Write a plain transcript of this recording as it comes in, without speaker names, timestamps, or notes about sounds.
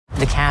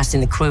The cast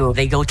and the crew,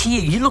 they go,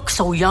 Tia, you look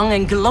so young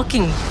and good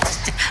looking.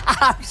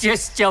 I'm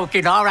just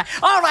joking, all right,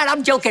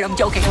 I'm joking.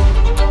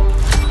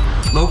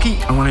 Loki,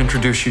 I want to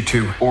introduce you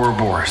to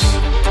Ouroboros.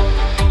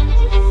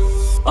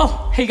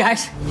 Oh, hey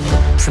guys.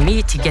 For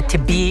me to get to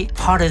be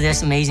part of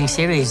this amazing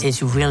series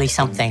is really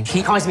something.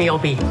 He calls me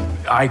OB.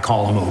 I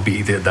call him OB.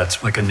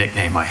 That's like a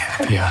nickname I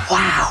have, yeah.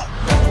 Wow.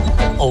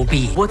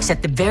 OB works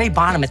at the very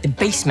bottom, at the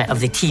basement of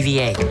the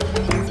TVA.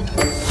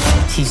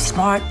 He's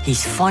smart,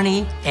 he's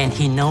funny, and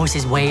he knows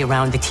his way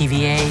around the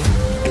TVA.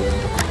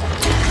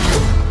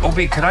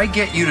 OB, could I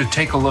get you to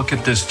take a look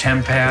at this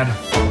temp pad?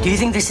 Do you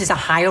think this is a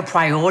higher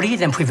priority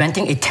than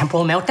preventing a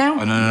temporal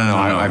meltdown? Oh, no.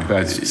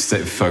 I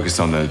stay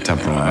focused on the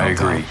temporal meltdown. I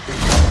agree.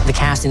 The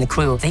cast and the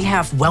crew, they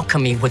have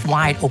welcomed me with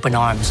wide open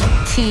arms.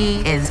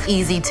 He is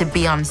easy to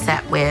be on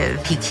set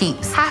with. He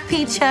keeps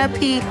happy,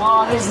 chirpy.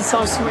 Oh, this is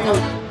so sweet.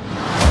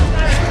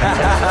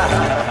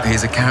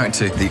 He's a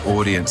character the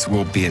audience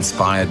will be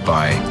inspired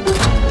by.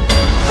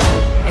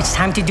 It's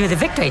time to do the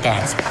victory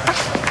dance.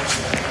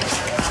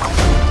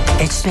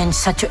 It's been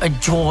such a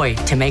joy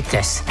to make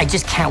this. I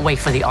just can't wait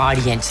for the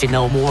audience to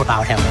know more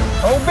about him.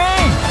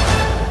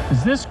 OB!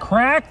 Is this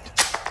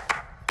cracked?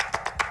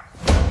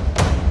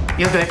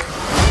 You're good.